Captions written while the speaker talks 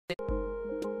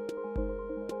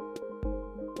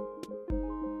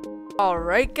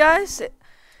Alright guys,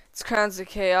 it's Crowns of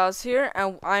Chaos here,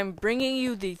 and I'm bringing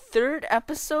you the third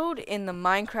episode in the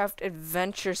Minecraft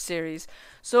Adventure series.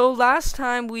 So last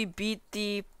time we beat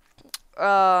the,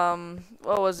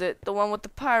 what was it? The one with the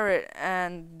pirate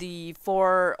and the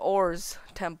 4 ores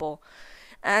temple.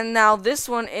 And now this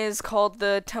one is called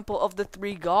the Temple of the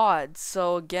 3 Gods.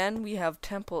 So again, we have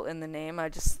temple in the name. I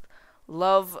just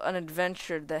love an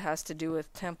adventure that has to do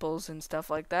with temples and stuff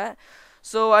like that.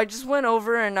 So I just went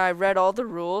over and I read all the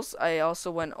rules. I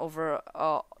also went over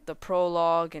the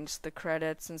prologue and just the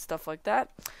credits and stuff like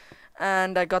that.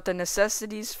 And I got the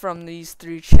necessities from these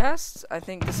 3 chests. I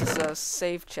think this is a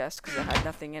save chest because it had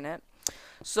nothing in it.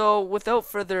 So without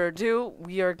further ado,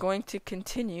 we are going to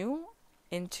continue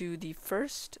into the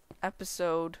first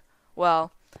episode.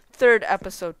 Well, third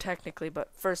episode technically,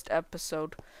 but first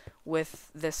episode with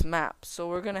this map. So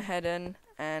we're going to head in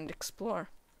and explore.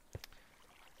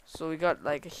 So we got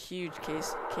like a huge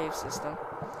cave system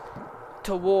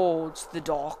towards the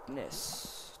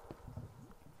darkness.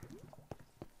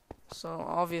 So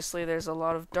obviously there's a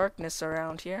lot of darkness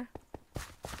around here.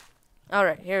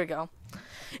 Alright, here we go.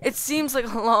 It seems like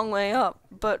a long way up,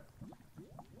 but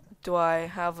do I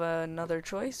have another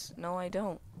choice? No, I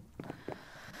don't.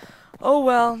 Oh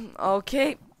well,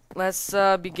 okay. Let's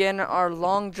begin our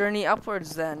long journey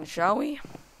upwards then, shall we?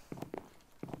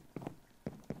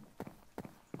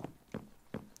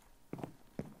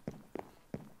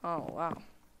 Oh, wow.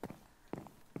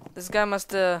 This guy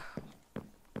must have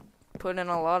put in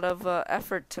a lot of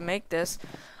effort to make this.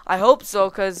 I hope so,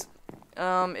 because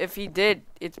if he did,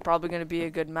 it's probably going to be a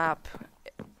good map.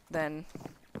 Then,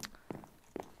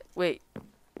 wait,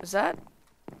 does that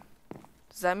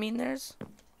mean there's...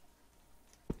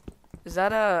 Is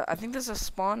that a... I think there's a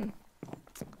spawn...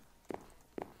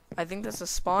 I think that's a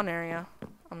spawn area.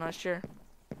 I'm not sure.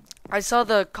 I saw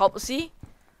the see?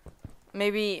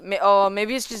 Maybe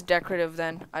it's just decorative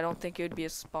then. I don't think it would be a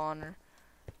spawner.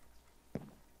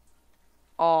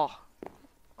 Oh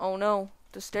no,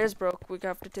 the stairs broke. We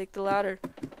have to take the ladder.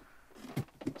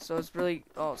 So it's really,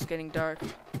 it's getting dark.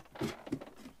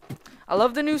 I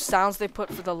love the new sounds they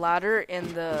put for the ladder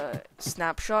in the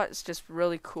snapshot. It's just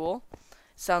really cool.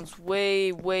 Sounds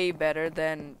way better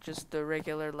than just the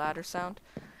regular ladder sound.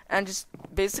 And just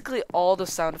basically all the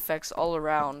sound effects all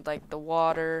around, like the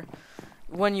water,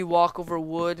 when you walk over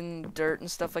wood and dirt and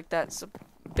stuff like that, it's a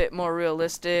bit more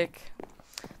realistic.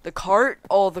 The cart,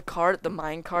 the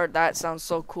mine cart, that sounds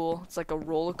so cool. It's like a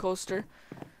roller coaster.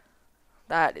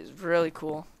 That is really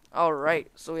cool.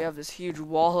 Alright, so we have this huge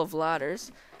wall of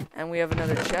ladders, and we have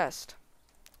another chest.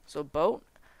 So boat,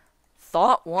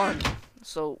 thought 1.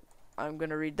 So I'm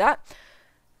gonna read that.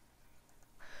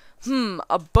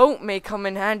 A boat may come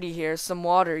in handy here. Some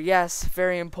water, yes,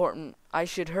 very important. I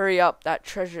should hurry up. That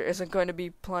treasure isn't going to be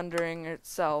plundering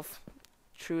itself.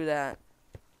 True that.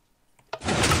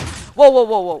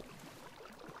 Whoa.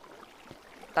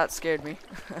 That scared me.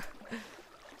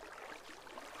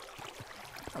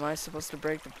 Am I supposed to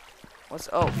break the... What's...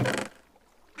 Oh,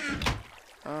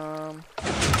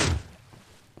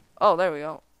 there we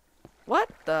go. What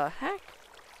the heck?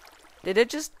 Did it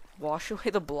just wash away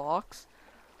the blocks?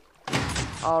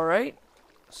 Alright.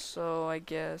 So, I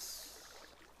guess...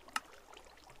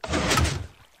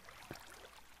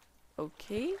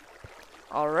 Okay.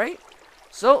 Alright.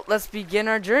 So, let's begin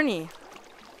our journey.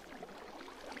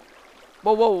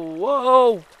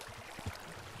 Whoa.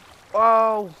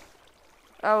 Whoa.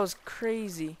 That was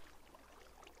crazy.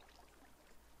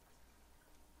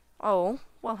 Oh,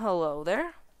 well, hello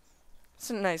there. It's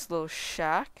a nice little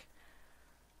shack.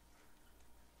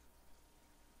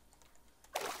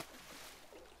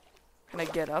 Can I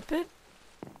get up it?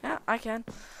 Yeah, I can.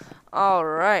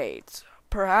 Alright.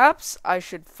 Perhaps I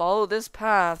should follow this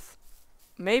path.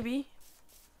 Maybe.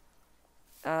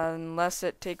 Unless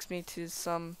it takes me to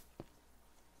some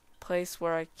place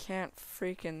where I can't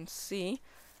freaking see.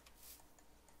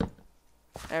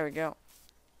 There we go.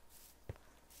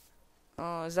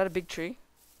 Oh, is that a big tree?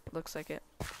 Looks like it.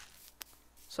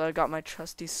 So I got my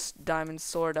trusty diamond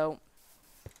sword out.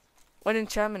 What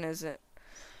enchantment is it?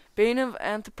 Bane of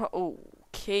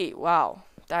Okay, wow.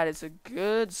 That is a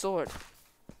good sword.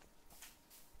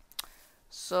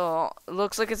 So, it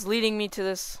looks like it's leading me to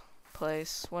this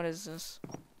place. What is this?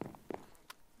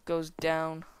 Goes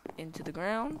down into the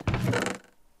ground.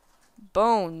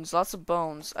 Bones. Lots of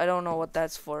bones. I don't know what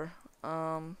that's for.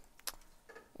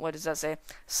 What does that say?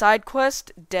 Side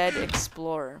quest, Dead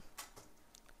Explorer.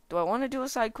 Do I want to do a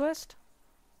side quest?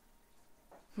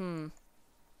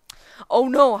 Oh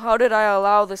no, how did I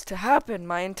allow this to happen?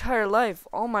 My entire life,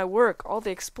 all my work, all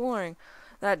the exploring.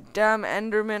 That damn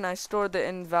Enderman. I stored the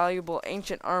invaluable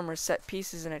ancient armor set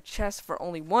pieces in a chest for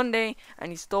only 1 day,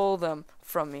 and he stole them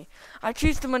from me. I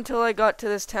chased him until I got to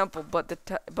this temple, but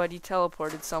he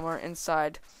teleported somewhere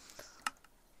inside.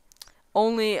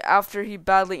 Only after he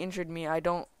badly injured me. I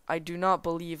do not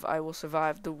believe I will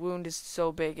survive. The wound is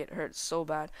so big, it hurts so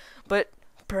bad. But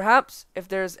perhaps if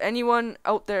there's anyone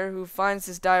out there who finds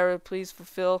this diary, please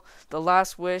fulfill the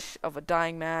last wish of a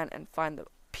dying man and find the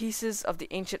pieces of the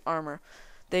ancient armor.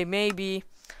 They may be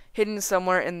hidden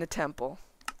somewhere in the temple.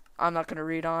 I'm not going to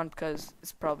read on because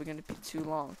it's probably going to be too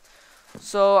long.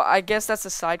 So I guess that's a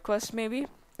side quest maybe.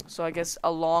 So I guess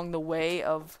along the way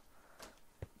of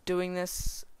doing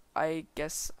this, I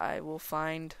guess I will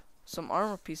find some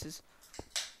armor pieces.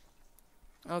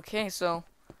 Okay, so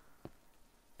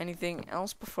anything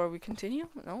else before we continue?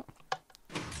 No?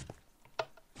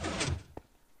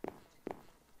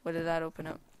 What did that open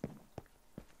up?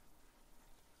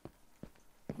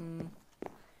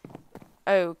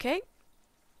 Okay.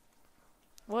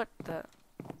 What the?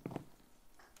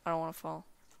 I don't want to fall.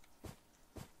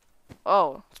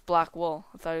 Oh, it's black wool.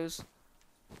 I thought it was...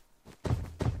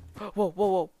 Whoa,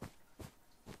 whoa,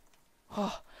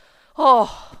 whoa.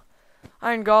 Oh,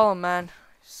 Iron Golem, man.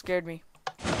 Scared me.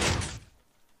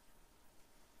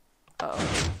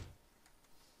 Uh-oh.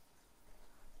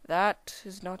 That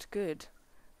is not good.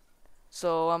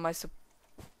 So, am I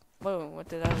whoa, what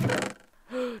did I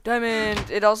do? Diamond!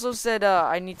 It also said,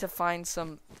 I need to find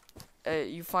some,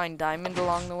 you find diamond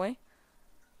along the way.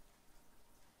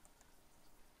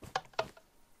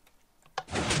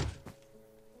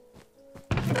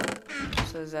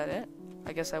 So is that it?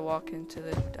 I guess I walk into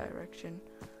the direction.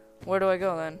 Where do I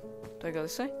go then? Do I go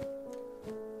this way?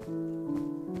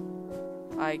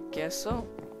 I guess so.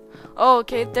 Oh,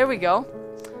 okay, there we go.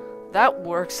 That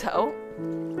works out.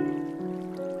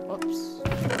 Whoops.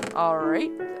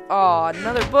 Alright. Oh,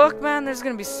 another book, man. There's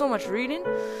gonna be so much reading.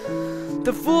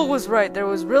 The fool was right. There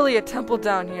was really a temple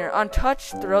down here,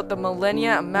 untouched throughout the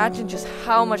millennia. Imagine just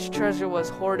how much treasure was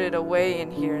hoarded away in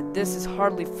here. This is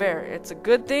hardly fair. It's a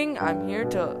good thing I'm here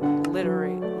to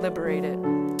liberate it.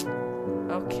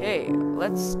 Okay,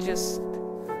 let's just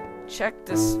check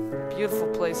this beautiful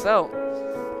place out.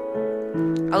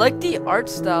 I like the art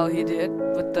style he did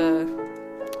with the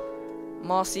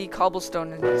mossy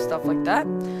cobblestone and stuff like that.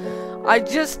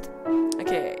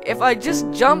 Okay, if I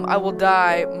just jump, I will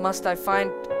die. Must I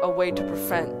find a way to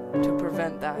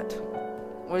prevent that?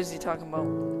 What is he talking about?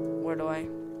 Where do I?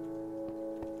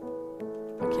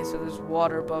 Okay, so there's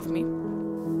water above me.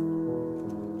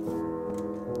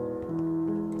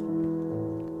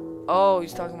 Oh,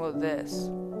 he's talking about this.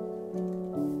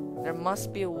 There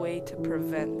must be a way to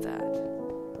prevent that.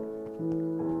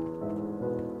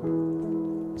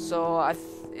 So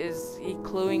is he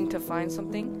cluing to find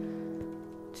something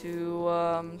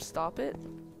to stop it?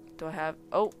 Do I have?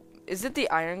 Oh, is it the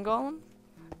Iron Golem?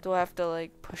 Do I have to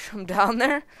like push him down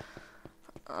there?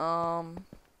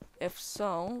 If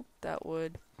so, that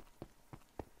would.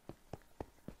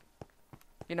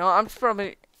 You know,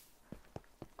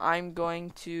 I'm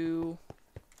going to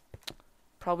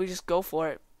probably just go for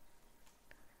it.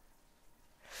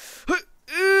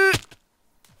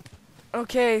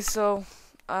 Okay, so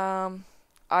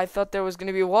I thought there was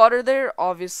gonna be water there.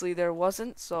 Obviously there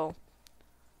wasn't, so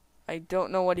I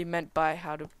don't know what he meant by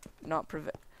how to not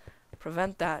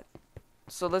prevent that.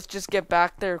 So let's just get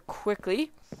back there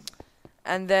quickly,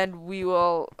 and then we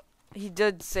will. He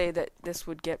did say that this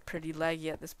would get pretty laggy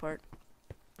at this part.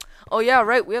 Oh yeah,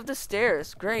 right, we have the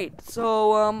stairs. Great.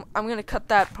 So I'm gonna cut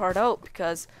that part out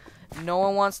because no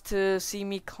one wants to see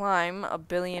me climb a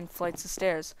billion flights of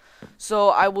stairs. So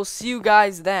I will see you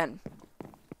guys then.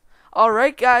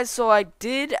 Alright guys, so I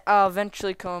did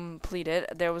eventually complete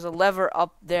it. There was a lever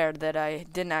up there that I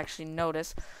didn't actually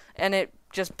notice, and it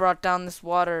just brought down this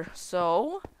water.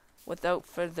 So without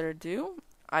further ado,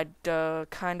 I'd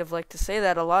kind of like to say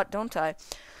that a lot, don't I?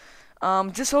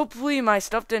 Just hopefully my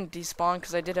stuff didn't despawn,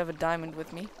 because I did have a diamond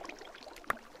with me.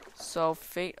 So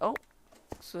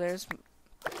so there's,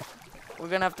 we're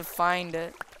gonna have to find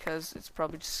it because it's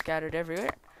probably just scattered everywhere.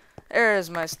 There's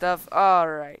my stuff.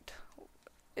 Alright,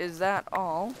 is that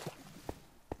all?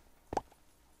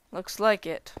 Looks like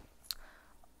it.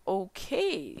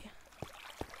 Okay,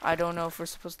 I don't know if we're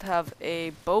supposed to have a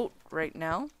boat right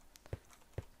now,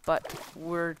 but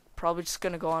we're probably just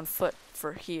gonna go on foot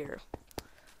for here.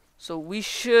 So we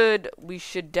should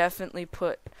definitely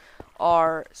put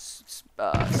our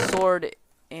sword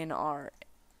in our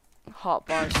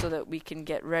hotbar so that we can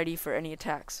get ready for any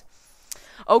attacks.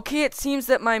 Okay, it seems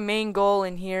that my main goal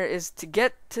in here is to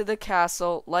get to the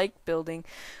castle like building,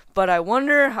 but I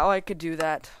wonder how I could do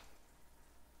that.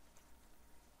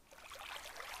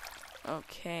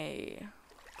 Okay,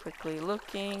 quickly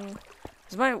looking.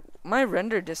 'Cause my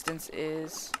render distance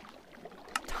is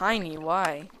tiny.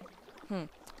 Why?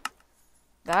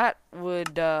 That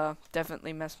would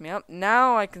definitely mess me up.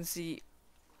 Now I can see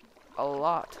a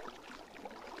lot.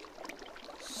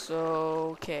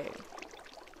 So, okay.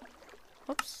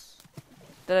 Oops.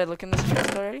 Did I look in this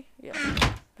chest already? Yeah.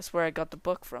 That's where I got the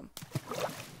book from.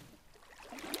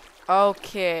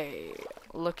 Okay.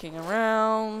 Looking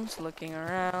around, looking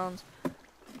around.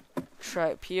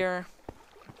 Try up here.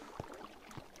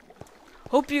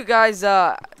 Hope you guys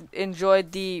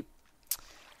enjoyed the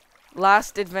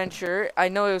last adventure. I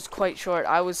know it was quite short.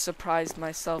 I was surprised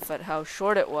myself at how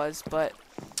short it was, but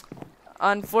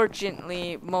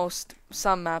unfortunately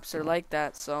some maps are like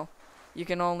that, so you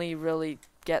can only really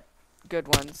get good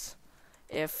ones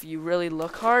if you really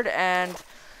look hard. And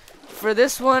for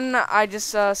this one, I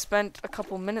just spent a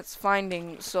couple minutes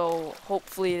finding, so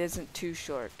hopefully it isn't too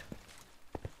short.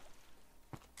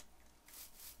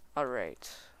 Alright,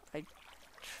 I'm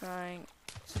trying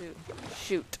to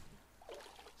shoot.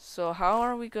 So how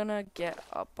are we gonna get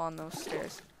up on those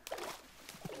stairs?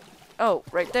 Oh,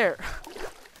 right there.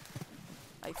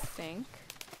 I think.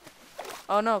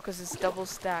 Oh no, because it's double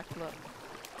stacked. Look,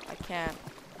 I can't.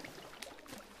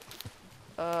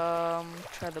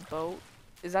 Try the boat.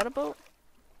 Is that a boat?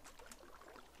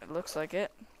 It looks like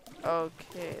it.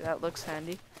 Okay, that looks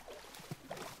handy.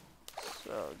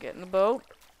 So get in the boat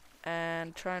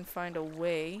and try and find a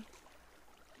way.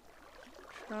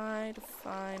 Try to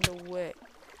find a way.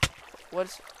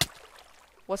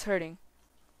 What's hurting?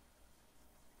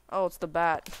 Oh, it's the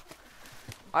bat.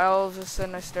 All of a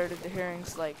sudden I started hearing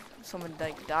like someone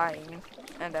like dying,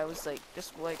 and I was like,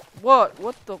 just like, what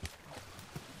the?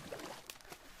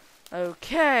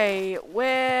 Okay,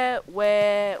 where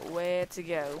to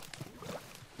go?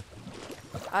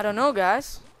 I don't know,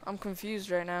 guys. I'm confused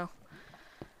right now.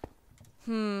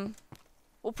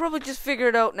 We'll probably just figure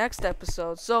it out next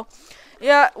episode. So,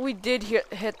 yeah, we did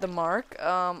hit the mark.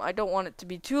 I don't want it to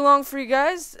be too long for you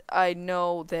guys. I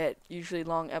know that usually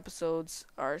long episodes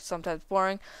are sometimes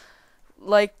boring.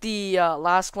 Like the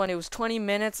last one, it was 20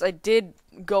 minutes. I did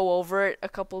go over it a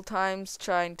couple times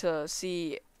trying to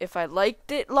see if I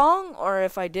liked it long or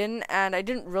if I didn't, and I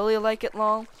didn't really like it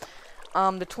long.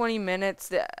 The 20 minutes,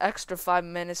 the extra 5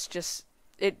 minutes, just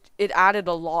it added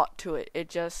a lot to it. It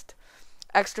just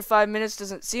extra 5 minutes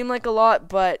doesn't seem like a lot,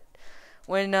 but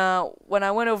when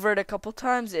I went over it a couple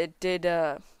times, it did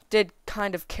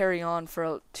kind of carry on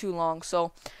for too long.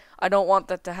 So I don't want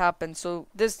that to happen. So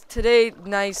today,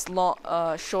 nice long,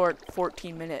 short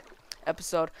 14-minute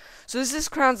episode. So this is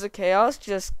Crowns of Chaos.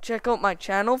 Just check out my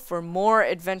channel for more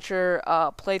adventure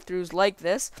playthroughs like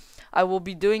this. I will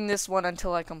be doing this one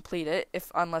until I complete it,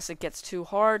 unless it gets too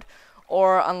hard,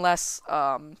 or unless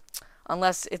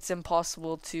it's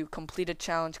impossible to complete a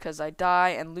challenge because I die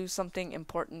and lose something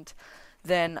important,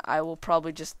 then I will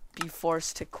probably just be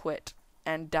forced to quit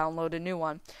and download a new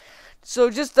one.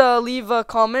 So just leave a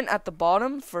comment at the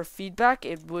bottom for feedback.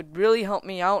 It would really help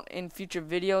me out in future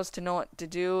videos to know what to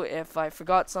do if I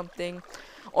forgot something,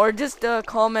 or just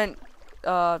comment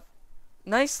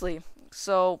nicely.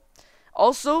 So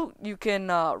also you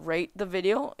can rate the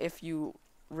video if you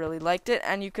really liked it,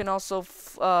 and you can also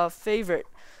favorite.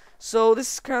 So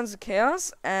this is Crowns of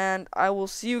Chaos, and I will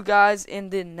see you guys in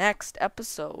the next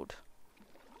episode.